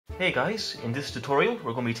Hey guys, in this tutorial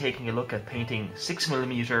we're going to be taking a look at painting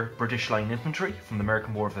 6mm British Line Infantry from the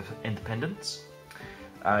American War of Independence.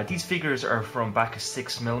 These figures are from Baccus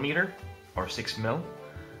 6mm or 6mm.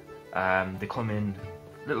 They come in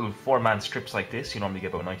little 4-man strips like this. You normally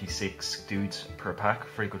get about 96 dudes per pack,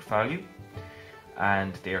 very good value.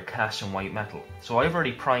 And they are cast in white metal. So I've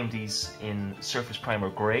already primed these in Surface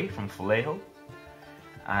Primer Grey from Vallejo.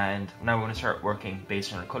 And now we're going to start working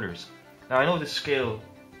based on our colours. Now I know this scale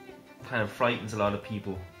kind of frightens a lot of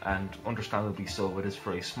people, and understandably so, it is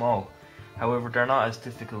very small. However, they're not as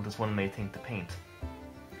difficult as one may think to paint.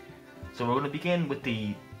 So we're going to begin with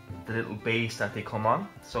the little base that they come on.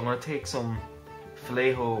 So I'm going to take some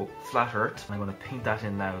Vallejo flat earth and I'm going to paint that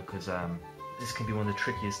in now, because this can be one of the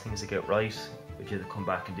trickiest things to get right if you have to come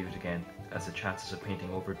back and do it again, as the chances of painting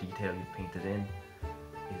over detail you've painted in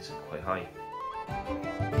is quite high.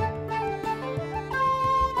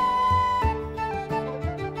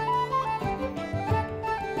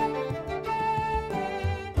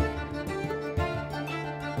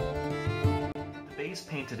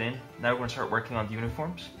 Painted in. Now we're going to start working on the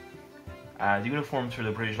uniforms. The uniforms for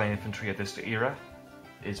the British Line Infantry at this era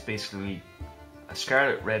is basically a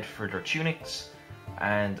scarlet red for their tunics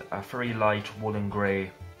and a very light woolen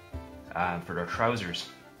grey for their trousers.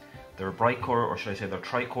 Their bright colour, or should I say their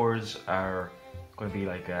tricores, are going to be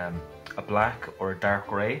like a black or a dark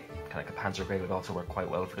grey, kind of like a panzer grey, would also work quite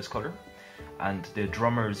well for this colour. And the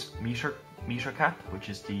drummer's mitre cap, which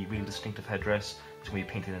is the real distinctive headdress, is going to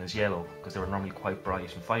be painted in as yellow, because they were normally quite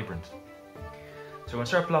bright and vibrant. So we're going to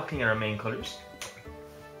start blocking in our main colours.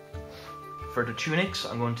 For the tunics,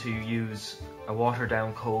 I'm going to use a watered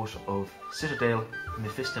down coat of Citadel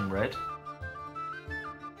Mephiston Red.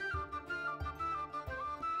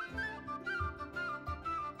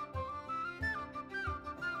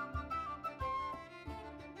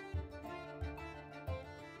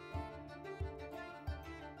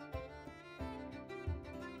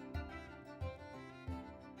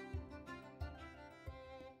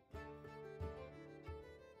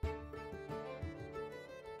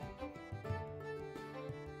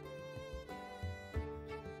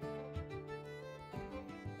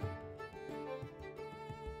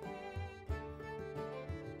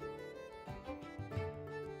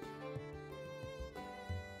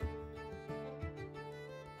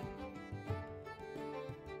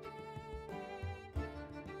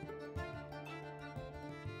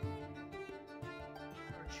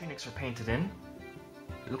 Tunics are painted in.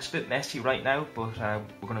 It looks a bit messy right now, but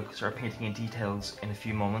we're going to start painting in details in a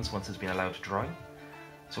few moments once it's been allowed to dry.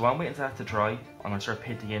 So while I'm waiting for that to dry, I'm going to start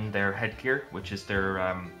painting in their headgear, which is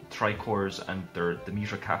their tricores and the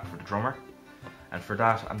mitre cap for the drummer. And for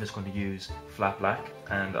that, I'm just going to use flat black,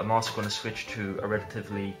 and I'm also going to switch to a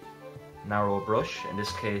relatively narrow brush. In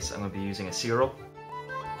this case, I'm going to be using a Zero.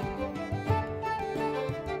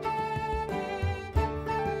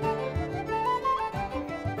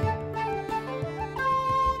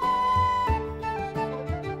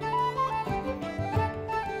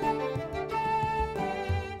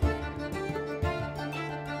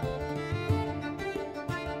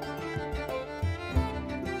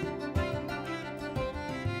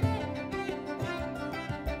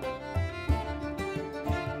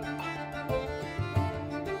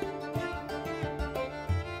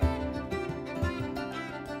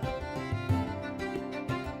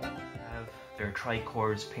 Their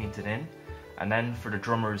tricores painted in, and then for the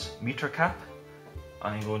drummer's mitre cap,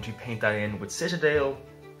 I'm going to paint that in with Citadel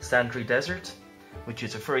Sandry Desert, which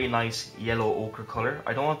is a very nice yellow ochre colour.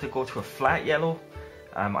 I don't want to go to a flat yellow.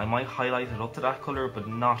 I might highlight it up to that colour, but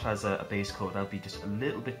not as a base coat. That would be just a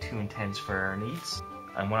little bit too intense for our needs.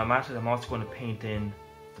 And when I'm at it, I'm also going to paint in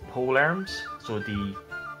the pole arms, so the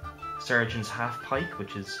sergeant's half pike,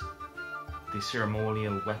 which is the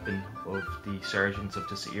ceremonial weapon of the sergeants of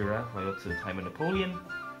this era right up to the time of Napoleon,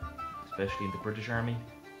 especially in the British Army.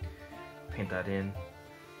 Paint that in.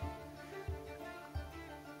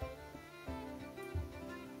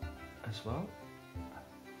 As well.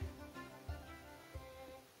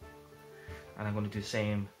 And I'm going to do the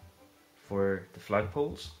same for the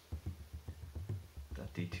flagpoles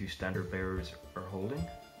that the two standard bearers are holding.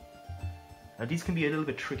 Now these can be a little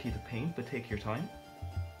bit tricky to paint, but take your time.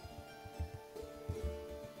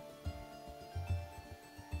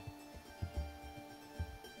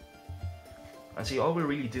 And see, all we're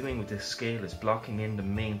really doing with this scale is blocking in the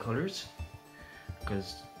main colours,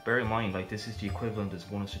 because bear in mind, like, this is the equivalent as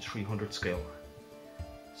 1:300 scale.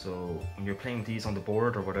 So when you're playing these on the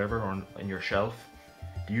board or whatever, or in your shelf,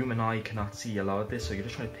 the human eye cannot see a lot of this, so you're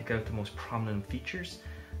just trying to pick out the most prominent features.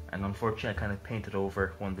 And unfortunately I kind of painted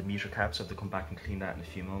over one of the meter caps, so I have to come back and clean that in a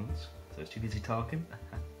few moments. So I was too busy talking.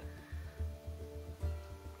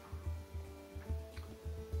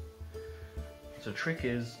 So the trick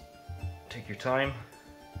is, take your time.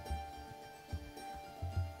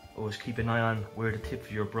 Always keep an eye on where the tip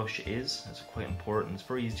of your brush is. That's quite important. It's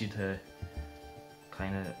very easy to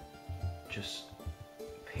kind of just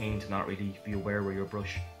paint and not really be aware where your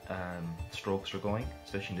brush strokes are going,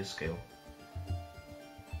 especially in this scale.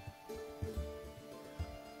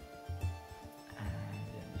 And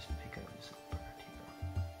then just pick out this little part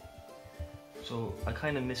here. So I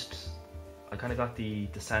kind of got the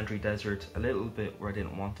Sandry Desert a little bit where I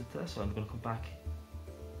didn't want it to, so I'm going to come back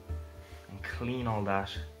and clean all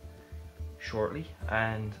that shortly.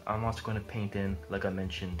 And I'm also going to paint in, like I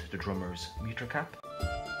mentioned, the drummer's meter cap.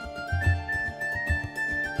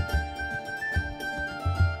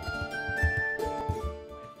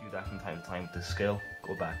 Time with the scale,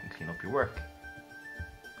 go back and clean up your work.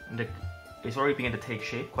 And it's already beginning to take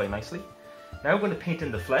shape quite nicely. Now I'm going to paint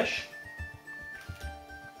in the flesh,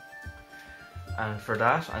 and for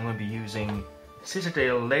that I'm going to be using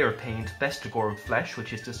Citadel Layer Paint Best of Gold Flesh,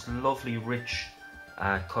 which is this lovely rich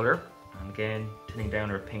colour, and again tinning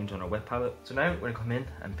down our paint on our wet palette. So now we're going to come in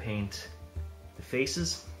and paint the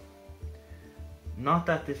faces. Not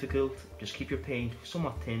that difficult, just keep your paint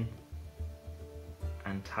somewhat thin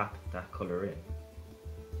and tap that colour in.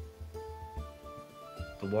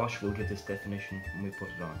 The wash will give this definition when we put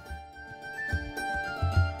it on.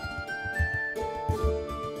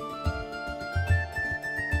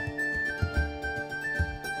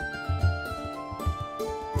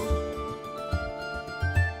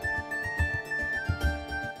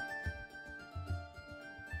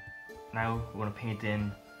 Now we're going to paint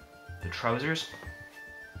in the trousers,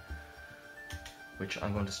 which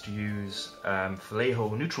I'm going to use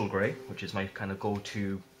Vallejo Neutral Grey, which is my kind of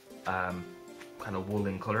go-to kind of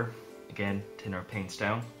woolen colour. Again, tin our paints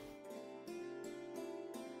down.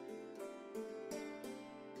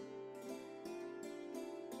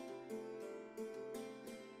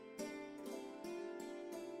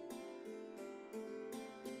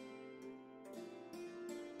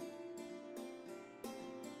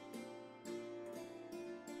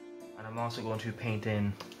 And I'm also going to paint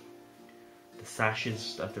in the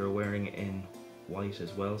sashes that they're wearing in white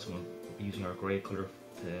as well, so we'll be using our grey colour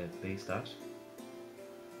to base that.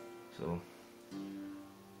 So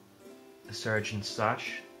the sergeant's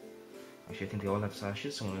sash, actually I think they all have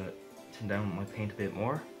sashes, so I'm going to tin down my paint a bit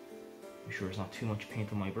more, make sure there's not too much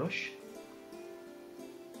paint on my brush,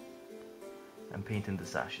 and paint in the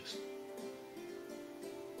sashes.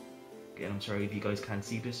 Again, I'm sorry if you guys can't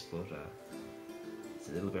see this, but it's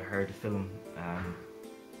a little bit hard to film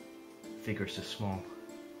figures so small,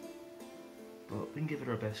 but we can give it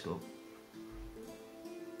our best go.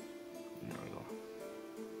 There we go.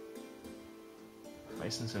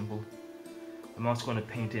 Nice and simple. I'm also going to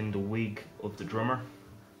paint in the wig of the drummer.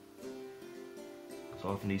 So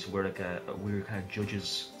often these wear like a weird kind of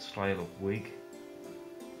judge's style of wig,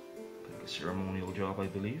 like a ceremonial job, I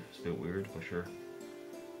believe. It's a bit weird, but sure.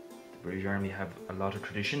 The British Army have a lot of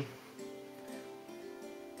tradition.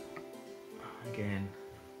 Again,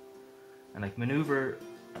 and like maneuver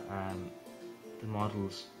the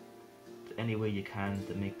models any way you can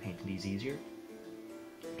to make painting these easier.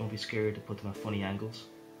 Don't be scared to put them at funny angles.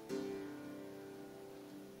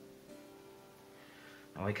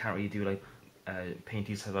 Now I can't really do like paint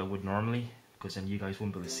these as I would normally, because then you guys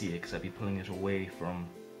wouldn't be able to see it because I'd be pulling it away from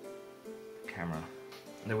the camera.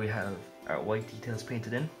 And there we have our white details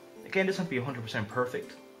painted in. Again, this won't be 100%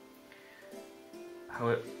 perfect.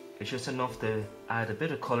 However, it's just enough to add a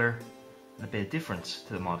bit of colour and a bit of difference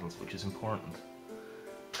to the models, which is important.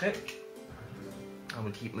 Okay, and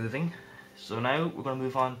we'll keep moving. So now we're going to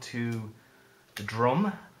move on to the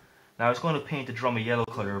drum. Now I was going to paint the drum a yellow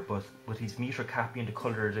colour, but with his meter cap being the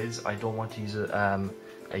colour it is, I don't want to use a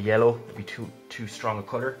yellow. It'd be too strong a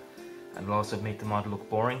colour, and it'll also make the model look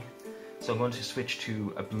boring. So I'm going to switch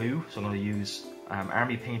to a blue. So I'm going to use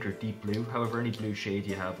Army Painter Deep Blue. However, any blue shade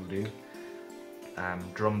you have will do.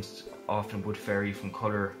 Drums often would vary from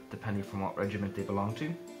colour depending from what regiment they belong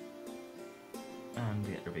to. And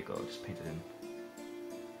yeah, there we go, just paint it in.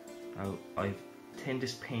 Now I've tinned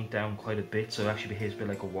this paint down quite a bit, so it actually behaves a bit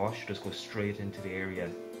like a wash. Just goes straight into the area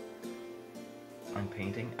I'm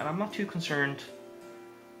painting. And I'm not too concerned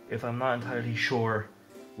if I'm not entirely sure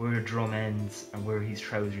where the drum ends and where his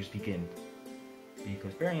trousers begin.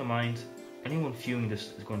 Because bearing in mind, anyone viewing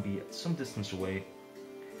this is going to be at some distance away,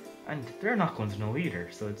 and they're not going to know either,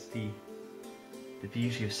 so it's the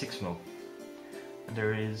beauty of 6mm. And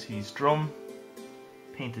there is his drum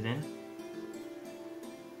painted in.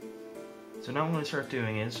 So now what I'm going to start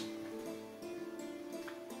doing is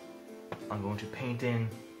I'm going to paint in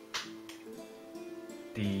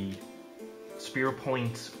the spear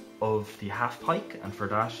point of the half pike, and for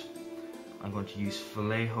that I'm going to use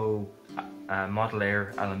Vallejo Model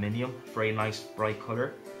Air Aluminium. Very nice bright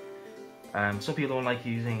colour. Some people don't like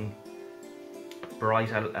using bright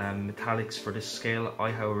metallics for this scale.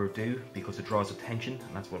 I however do, because it draws attention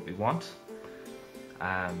and that's what we want.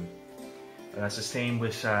 And that's the same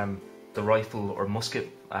with the rifle or musket,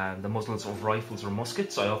 the muzzles of rifles or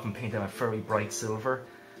muskets. I often paint them a very bright silver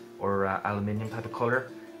or aluminium type of colour,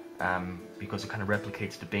 because it kind of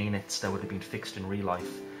replicates the bayonets that would have been fixed in real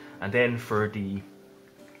life. And then for the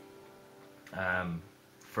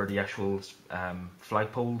actual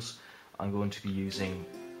flagpoles, I'm going to be using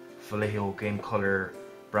Vallejo Game Colour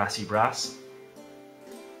Brassy Brass.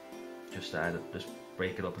 Just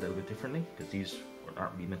break it up a little bit differently, because these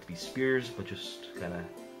aren't really meant to be spears, but just kind of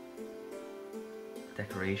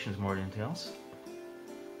decorations more than anything else.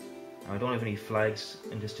 Now, I don't have any flags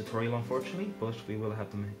in this tutorial unfortunately, but we will have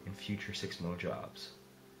them in future 6mm jobs.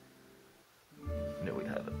 And there we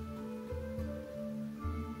have it.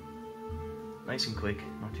 Nice and quick,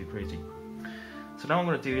 not too crazy. So now what I'm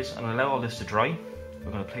going to do is I'm going to allow all this to dry.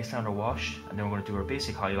 We're going to place down our wash, and then we're going to do our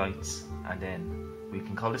basic highlights, and then we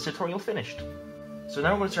can call this tutorial finished. So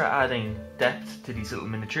now we're going to start adding depth to these little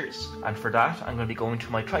miniatures, and for that I'm going to be going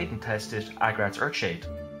to my tried and tested Agrat's Earthshade.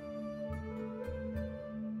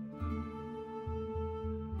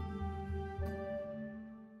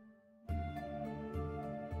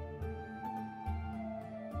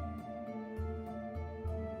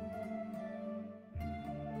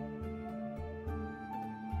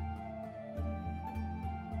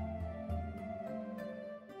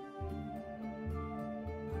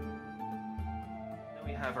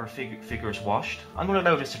 We have our figures washed. I'm going to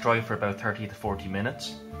allow this to dry for about 30 to 40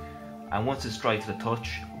 minutes, and once it's dry to the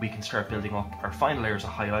touch we can start building up our final layers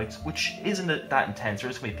of highlights, which isn't that intense. We're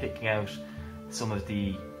just going to be picking out some of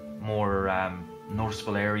the more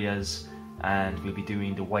noticeable areas, and we'll be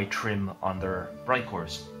doing the white trim on their bright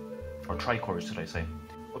cores, or tricores should I say.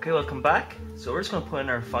 Okay, welcome back. So we're just going to put in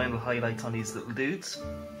our final highlights on these little dudes.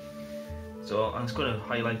 So I'm just going to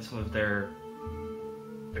highlight some of their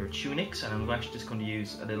tunics, and I'm actually just going to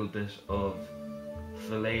use a little bit of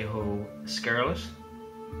Vallejo Scarlet.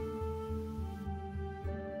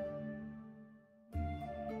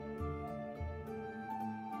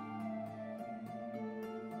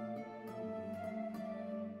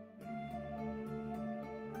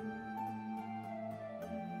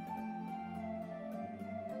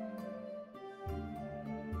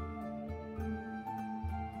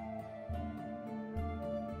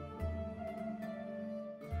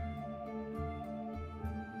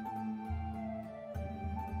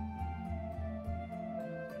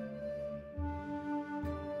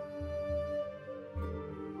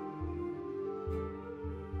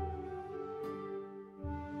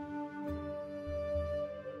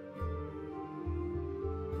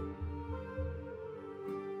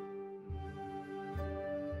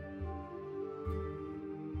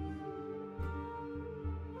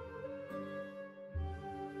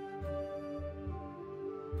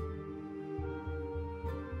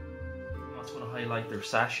 I'm also going to highlight their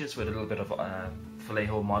sashes with a little bit of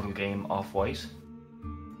Vallejo Model Game Off-White.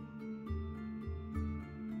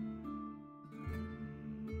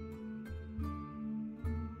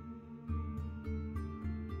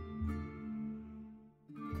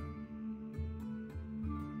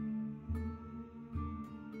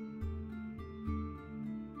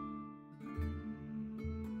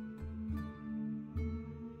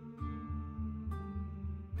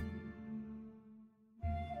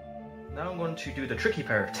 Now I'm going to do the tricky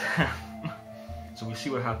part. So we'll see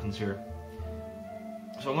what happens here.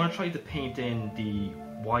 So I'm going to try to paint in the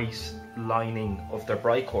white lining of their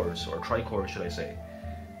bricores, or tricores should I say,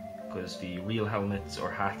 because the real helmets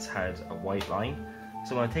or hats had a white line.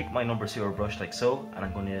 So I'm going to take my number 0 brush like so, and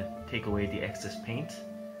I'm going to take away the excess paint,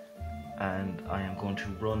 and I am going to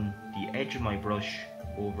run the edge of my brush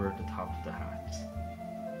over the top of the hat.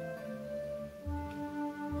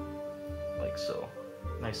 Like so.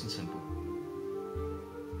 Nice and simple.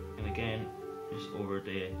 And again, just over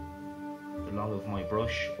the long of my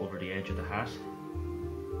brush over the edge of the hat.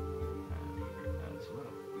 And here as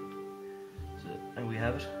well. So there we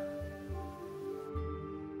have it.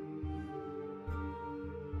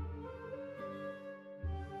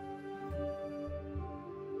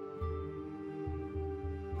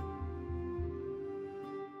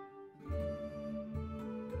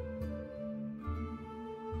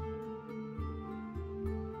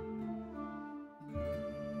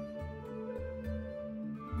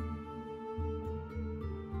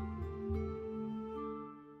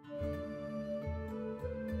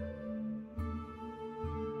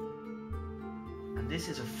 this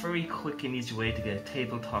is a very quick and easy way to get a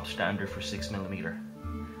tabletop standard for 6mm.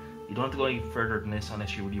 You don't have to go any further than this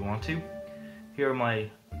unless you really want to. Here are my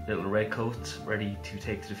little redcoats ready to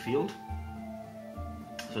take to the field.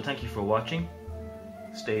 So thank you for watching,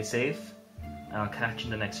 stay safe, and I'll catch you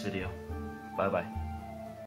in the next video. Bye bye.